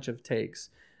bunch of takes.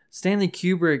 Stanley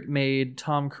Kubrick made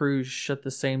Tom Cruise shut the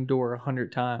same door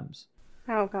 100 times.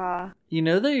 Oh god.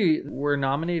 They were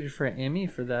nominated for an Emmy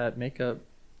for that makeup.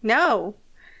 No,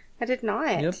 I did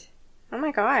not. Yep. Oh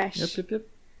my gosh. Yep.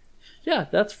 Yeah,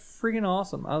 that's freaking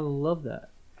awesome. I love that.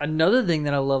 Another thing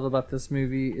that I love about this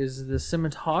movie is the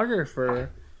cinematographer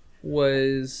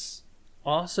was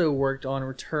also worked on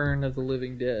Return of the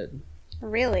Living Dead.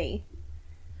 Really?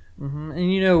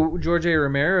 And you know, George A.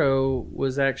 Romero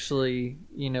was actually,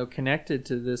 you know, connected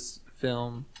to this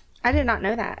film. I did not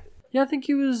know that. Yeah, I think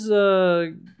he was.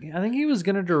 I think he was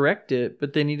gonna direct it,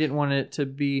 but then he didn't want it to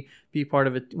be part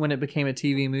of it. When it became a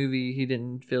TV movie, he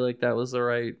didn't feel like that was the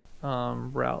right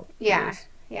route. Yeah,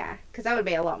 because that would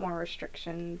be a lot more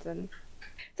restrictions. And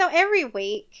so every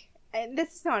week, and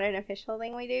this is not an official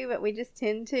thing we do, but we just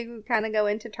tend to kind of go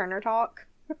into Turner Talk.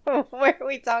 Where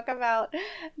we talk about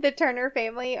the Turner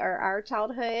family or our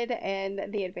childhood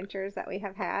and the adventures that we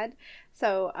have had.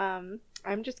 So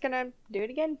I'm just gonna do it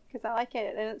again because I like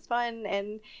it and it's fun.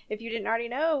 And if you didn't already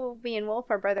know, me and Wolf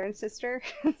are brother and sister,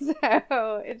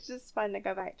 so it's just fun to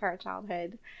go back to our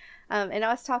childhood. And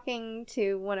I was talking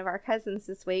to one of our cousins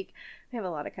this week. We have a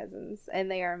lot of cousins,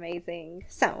 and they are amazing.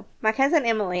 So, my cousin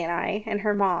Emily and I and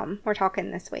her mom were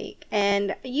talking this week.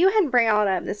 And you had brought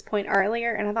up this point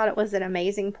earlier, and I thought it was an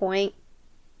amazing point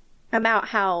about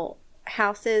how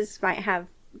houses might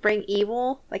bring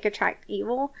evil, like attract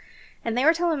evil. And they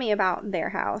were telling me about their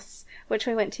house, which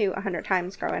we went to 100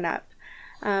 times growing up.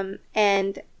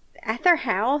 And at their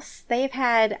house, they've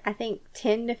had, I think,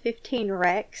 10 to 15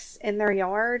 wrecks in their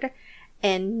yard,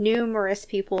 and numerous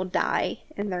people die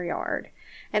in their yard.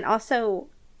 And also,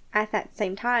 at that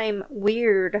same time,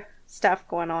 weird stuff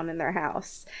going on in their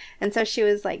house. And so she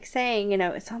was like saying, you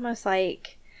know, it's almost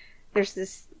like there's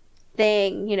this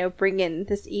thing, you know, bringing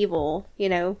this evil, you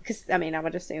know, because, I mean, I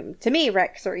would assume, to me,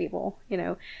 wrecks are evil, you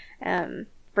know,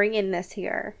 bringing this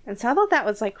here. And so I thought that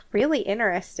was, like, really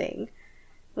interesting.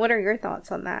 What are your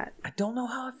thoughts on that? I don't know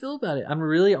how I feel about it. I'm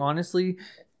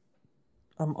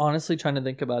honestly trying to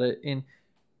think about it, and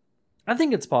I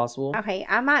think it's possible. Okay,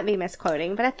 I might be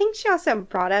misquoting, but I think she also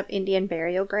brought up Indian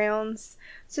burial grounds.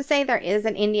 So say there is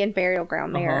an Indian burial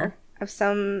ground there of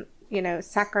some, you know,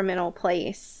 sacramental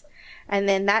place. And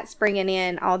then that's bringing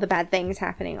in all the bad things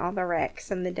happening, all the wrecks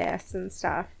and the deaths and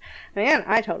stuff. Man,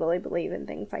 I totally believe in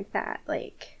things like that.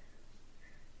 Like,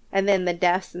 and then the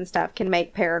deaths and stuff can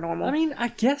make paranormal. I mean, I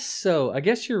guess so. I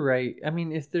guess you're right. I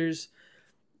mean, if there's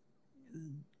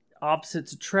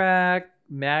opposites attract,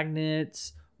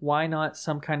 magnets, why not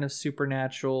some kind of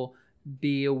supernatural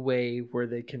be a way where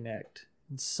they connect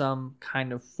in some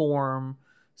kind of form,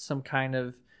 some kind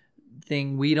of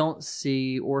thing we don't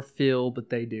see or feel, but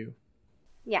they do.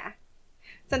 Yeah.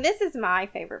 So this is my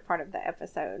favorite part of the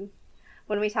episode,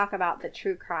 when we talk about the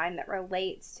true crime that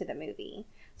relates to the movie.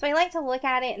 So I like to look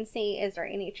at it and see, is there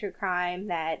any true crime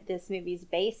that this movie's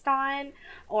based on,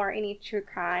 or any true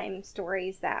crime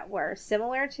stories that were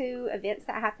similar to events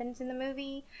that happened in the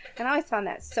movie. And I always found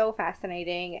that so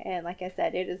fascinating, and like I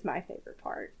said, it is my favorite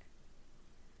part.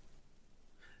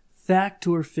 Fact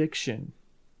or fiction?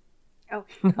 Oh.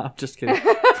 No, I'm just kidding.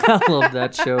 I love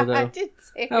that show, though. I did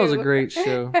too. That was a great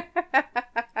show.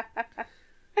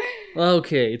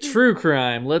 Okay, true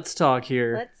crime. Let's talk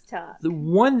here. Let's talk. The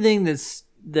one thing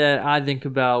that I think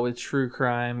about with true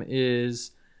crime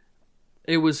is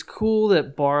it was cool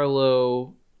that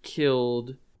Barlow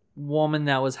killed a woman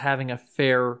that was having an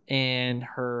affair, and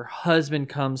her husband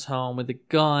comes home with a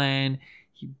gun.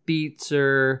 He beats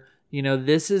her. You know,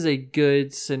 this is a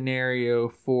good scenario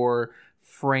for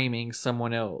framing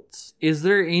someone else. Is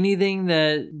there anything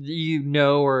that you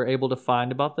know or are able to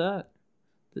find about that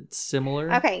that's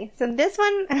similar? Okay, so this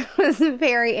one was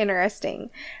very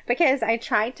interesting because I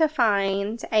tried to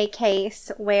find a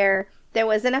case where there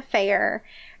was an affair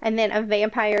and then a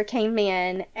vampire came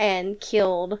in and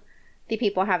killed the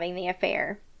people having the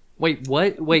affair. Wait,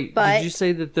 what? Wait, did you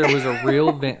say that there was a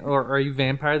real or are you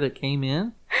vampire that came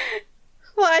in?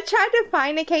 Well, I tried to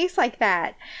find a case like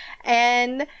that,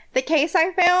 and the case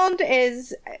I found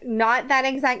is not that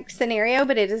exact scenario,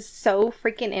 but it is so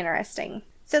freaking interesting.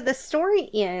 So the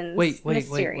story ends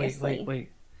mysteriously.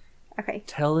 Wait. Okay.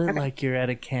 Tell it like you're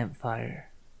at a campfire.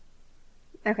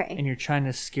 Okay. And you're trying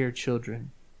to scare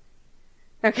children.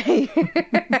 Okay.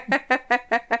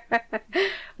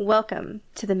 Welcome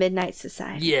to the Midnight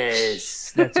Society.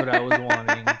 Yes, that's what I was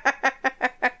wanting.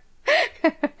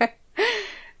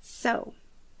 So,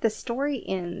 the story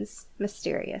ends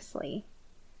mysteriously.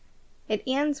 It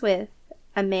ends with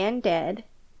a man dead,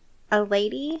 a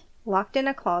lady locked in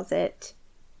a closet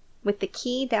with the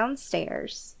key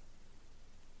downstairs,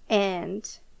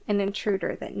 and an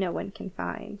intruder that no one can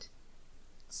find.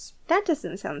 That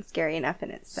doesn't sound scary enough in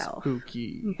itself.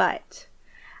 Spooky. But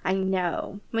I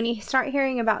know. When you start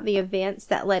hearing about the events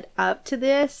that led up to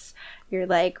this, you're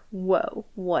like, whoa,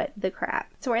 what the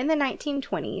crap? So we're in the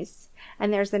 1920s,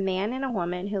 and there's a man and a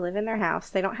woman who live in their house.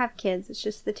 They don't have kids. It's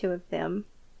just the two of them.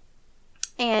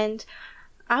 And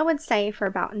I would say for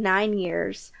about 9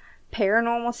 years,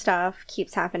 paranormal stuff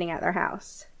keeps happening at their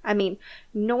house. I mean,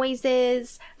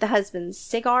 noises, the husband's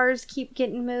cigars keep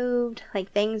getting moved,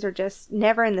 like things are just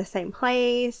never in the same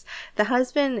place. The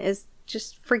husband is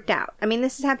just freaked out. I mean,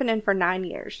 this is happening for 9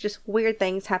 years, just weird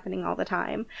things happening all the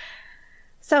time.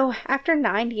 So after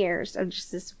 9 years of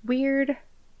just this weird,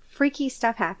 freaky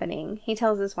stuff happening, he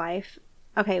tells his wife,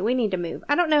 okay, we need to move.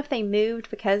 I don't know if they moved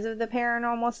because of the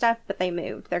paranormal stuff, but they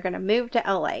moved. They're going to move to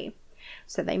LA.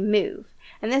 So they move.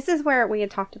 And this is where we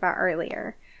had talked about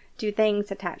earlier. Do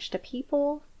things attach to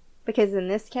people? Because in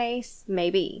this case,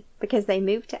 maybe. Because they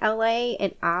moved to LA,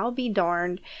 and I'll be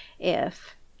darned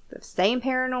if the same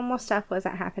paranormal stuff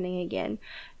wasn't happening again.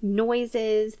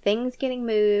 Noises, things getting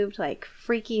moved, like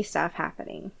freaky stuff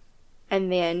happening.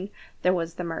 And then there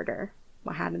was the murder.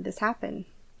 Well, how did this happen?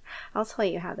 I'll tell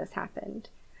you how this happened.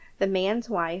 The man's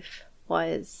wife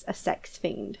was a sex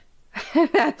fiend.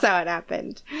 That's how it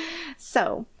happened.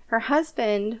 So, her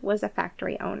husband was a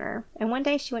factory owner. And one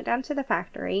day she went down to the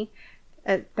factory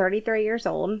at 33 years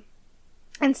old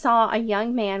and saw a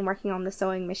young man working on the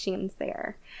sewing machines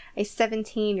there. A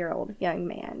 17-year-old young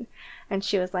man. And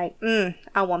she was like,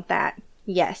 I want that.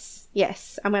 Yes,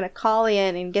 I'm going to call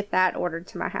in and get that ordered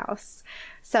to my house.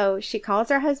 So she calls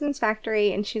her husband's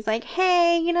factory and she's like,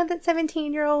 hey, you know that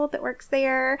 17-year-old that works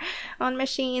there on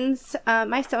machines?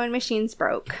 My sewing machine's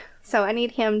broke. So I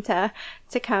need him to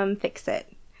come fix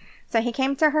it. So he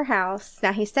came to her house.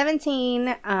 Now he's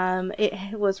 17.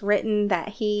 It was written that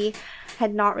he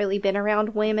had not really been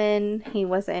around women. He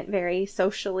wasn't very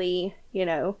socially,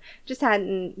 just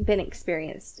hadn't been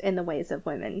experienced in the ways of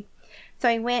women. So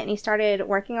he went and he started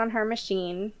working on her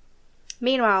machine.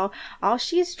 Meanwhile, all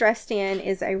she's dressed in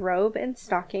is a robe and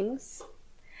stockings.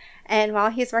 And while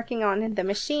he's working on the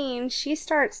machine, she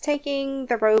starts taking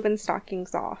the robe and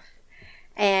stockings off.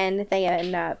 And they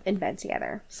end up in bed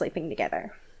together, sleeping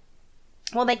together.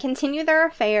 Well, they continue their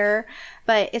affair,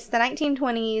 but it's the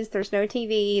 1920s. There's no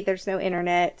TV. There's no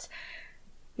internet.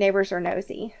 Neighbors are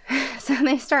nosy. So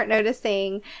they start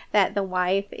noticing that the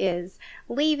wife is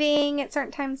leaving at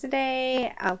certain times a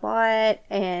day a lot,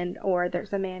 or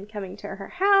there's a man coming to her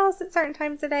house at certain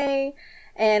times a day,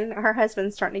 and her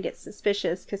husband's starting to get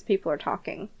suspicious because people are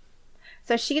talking.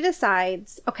 So she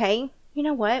decides, okay, you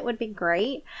know what would be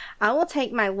great? I will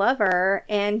take my lover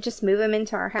and just move him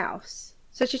into our house.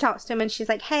 So she talks to him and she's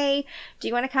like, hey, do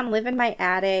you want to come live in my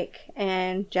attic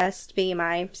and just be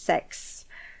my sex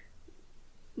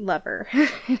lover?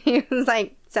 He was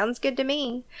like, sounds good to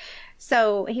me.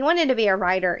 So he wanted to be a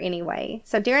writer anyway.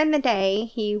 So during the day,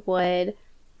 he would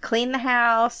clean the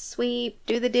house, sweep,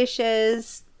 do the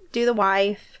dishes, do the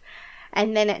wife.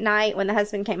 And then at night, when the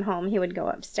husband came home, he would go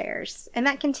upstairs. And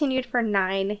that continued for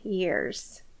 9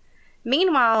 years.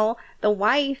 Meanwhile, the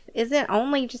wife isn't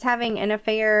only just having an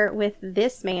affair with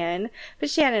this man, but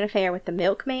she had an affair with the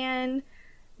milkman,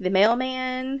 the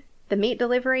mailman, the meat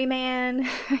delivery man.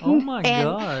 Oh my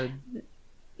God.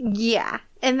 Yeah.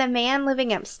 And the man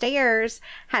living upstairs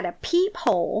had a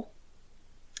peephole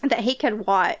that he could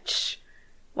watch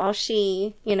while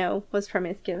she, was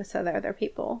promiscuous with other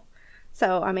people.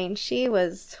 So, I mean, she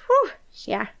was,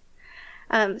 yeah.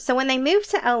 So when they moved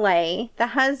to LA, the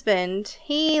husband,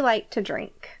 he liked to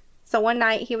drink. So one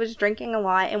night he was drinking a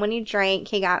lot, and when he drank,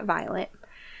 he got violent.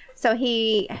 So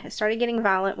he started getting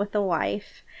violent with the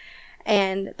wife,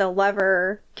 and the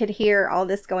lover could hear all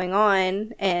this going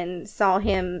on and saw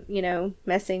him,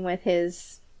 messing with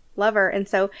his lover. And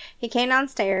so he came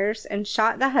downstairs and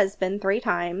shot the husband 3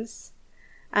 times.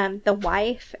 The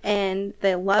wife and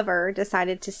the lover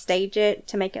decided to stage it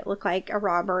to make it look like a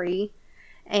robbery.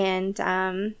 And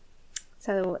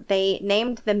so they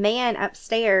named the man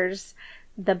upstairs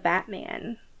the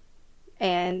Batman.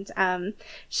 And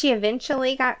she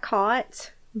eventually got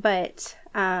caught, but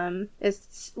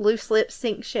it's loose lips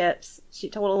sink ships. She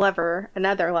told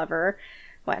another lover,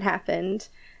 what happened.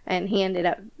 And he ended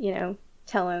up,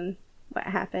 telling what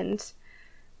happened.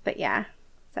 But yeah,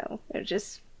 so it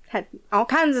just had all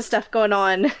kinds of stuff going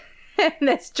on in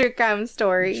this true crime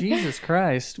story. Jesus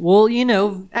Christ. Well,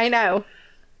 I know.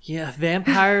 Yeah,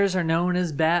 vampires are known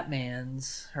as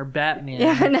Batmans, or Batman.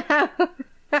 Yeah, I know.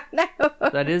 I know.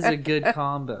 That is a good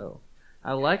combo.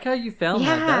 I like how you found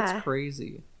that. That's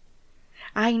crazy.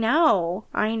 I know.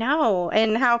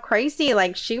 And how crazy,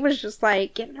 she was just,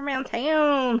 getting around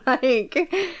town.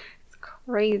 It's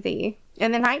crazy.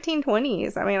 In the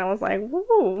 1920s, I was like,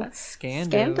 woo. That's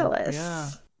scandalous. Yeah.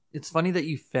 It's funny that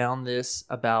you found this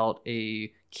about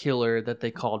a killer that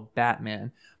they called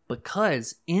Batman,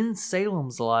 because in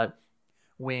Salem's Lot,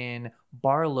 when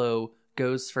Barlow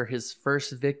goes for his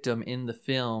first victim in the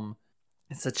film,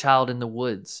 it's a child in the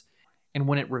woods. And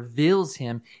when it reveals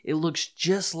him, it looks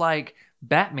just like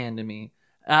Batman to me.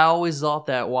 I always thought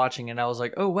that watching it. I was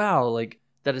like, oh wow, like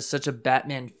that is such a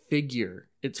Batman figure.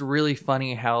 It's really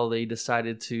funny how they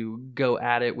decided to go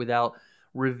at it without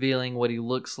revealing what he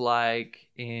looks like.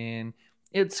 And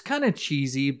it's kind of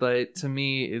cheesy, but to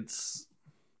me, it's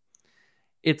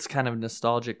kind of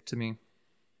nostalgic to me.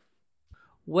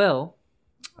 Well,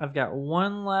 I've got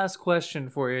one last question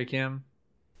for you, Kim.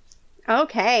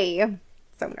 Okay.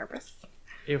 So nervous.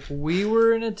 If we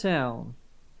were in a town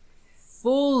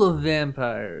full of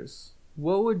vampires,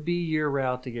 what would be your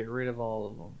route to get rid of all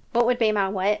of them? What would be my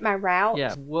what? My route?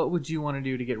 Yeah, what would you want to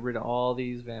do to get rid of all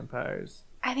these vampires?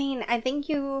 I mean, I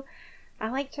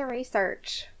like to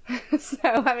research. So,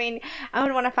 I mean, I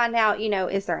would want to find out,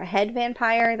 is there a head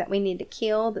vampire that we need to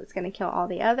kill that's going to kill all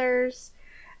the others?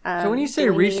 So when you say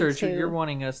research, you're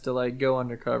wanting us to, like, go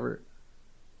undercover.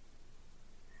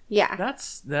 Yeah.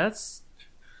 That's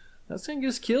going to get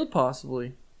us killed,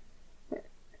 possibly.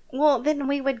 Well, then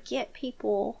we would get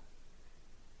people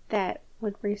that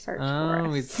would research for us. Oh,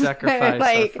 we'd sacrifice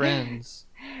our friends.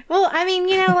 Well, I mean,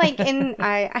 and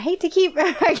I hate to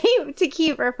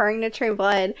keep referring to True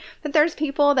Blood, but there's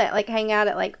people that like hang out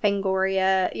at like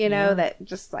Fangoria, that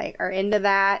just like are into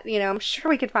that. I'm sure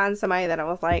we could find somebody that I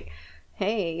was like,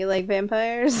 hey, you like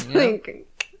vampires? Yeah. Like,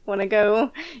 want to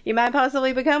go? You might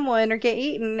possibly become one or get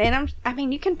eaten.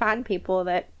 And you can find people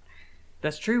that.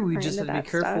 That's true. We just have to be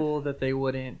careful that they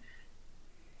wouldn't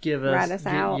give us... Rat us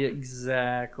out.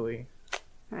 Exactly.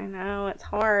 I know, it's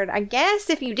hard. I guess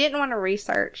if you didn't want to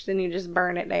research, then you just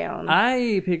burn it down.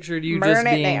 I pictured you just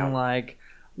being like,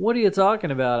 what are you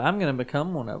talking about? I'm going to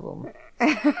become one of them.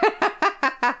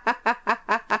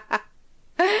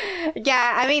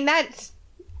 Yeah, I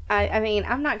mean,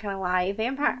 I'm not going to lie.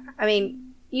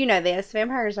 This.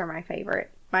 Vampires are my favorite.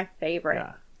 My favorite.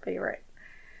 Yeah. Favorite.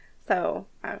 So,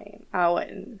 I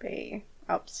wouldn't be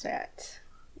upset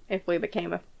if we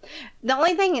became the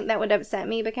only thing that would upset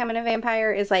me becoming a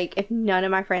vampire is like if none of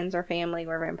my friends or family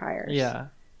were vampires. Yeah.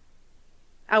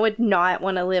 I would not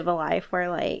want to live a life where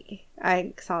like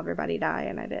I saw everybody die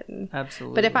and I didn't.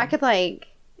 Absolutely. But if I could like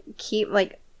keep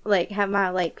like have my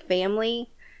like family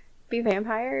be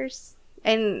vampires,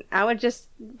 and I would just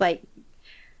like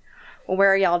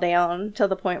wear y'all down till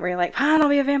the point where you're like, fine, I'll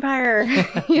be a vampire.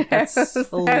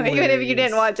 So, even if you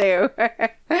didn't want to.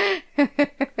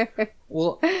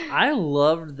 Well, I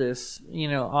loved this.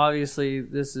 Obviously,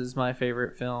 this is my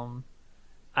favorite film.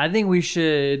 I think we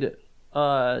should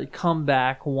come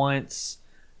back once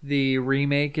the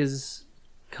remake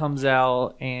comes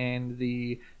out and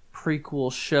the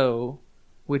prequel show,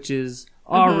 which is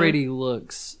already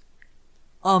looks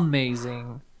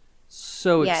amazing.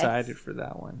 So excited for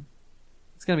that one.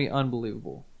 It's going to be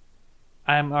unbelievable.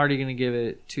 I'm already going to give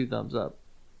it 2 thumbs up.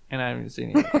 And I haven't even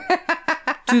seen it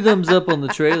yet. 2 thumbs up on the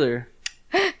trailer.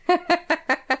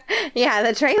 Yeah,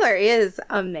 the trailer is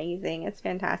amazing. It's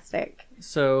fantastic.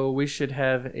 So we should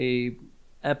have a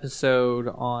episode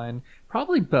on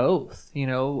probably both.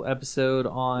 Episode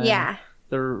on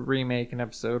the remake and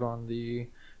episode on the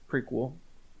prequel.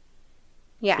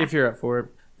 Yeah. If you're up for it.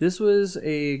 This was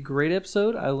a great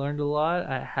episode. I learned a lot.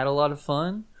 I had a lot of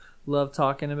fun. Love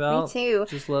talking about. Me too.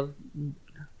 Just love.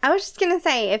 I was just going to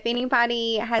say, if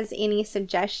anybody has any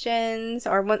suggestions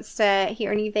or wants to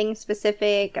hear anything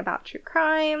specific about true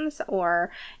crimes,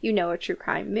 or a true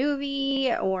crime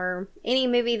movie, or any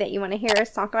movie that you want to hear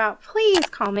us talk about, please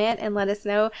comment and let us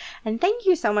know. And thank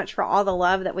you so much for all the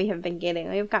love that we have been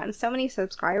getting. We've gotten so many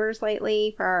subscribers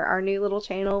lately for our new little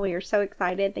channel. We are so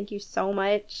excited. Thank you so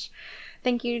much.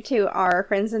 Thank you to our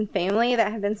friends and family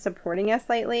that have been supporting us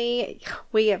lately.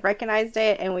 We have recognized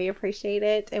it and we appreciate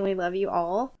it and we love you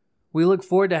all. We look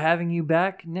forward to having you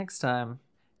back next time,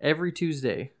 every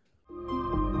Tuesday.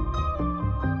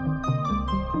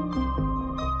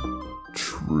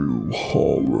 True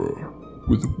horror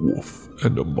with Wolf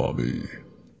and a Mommy.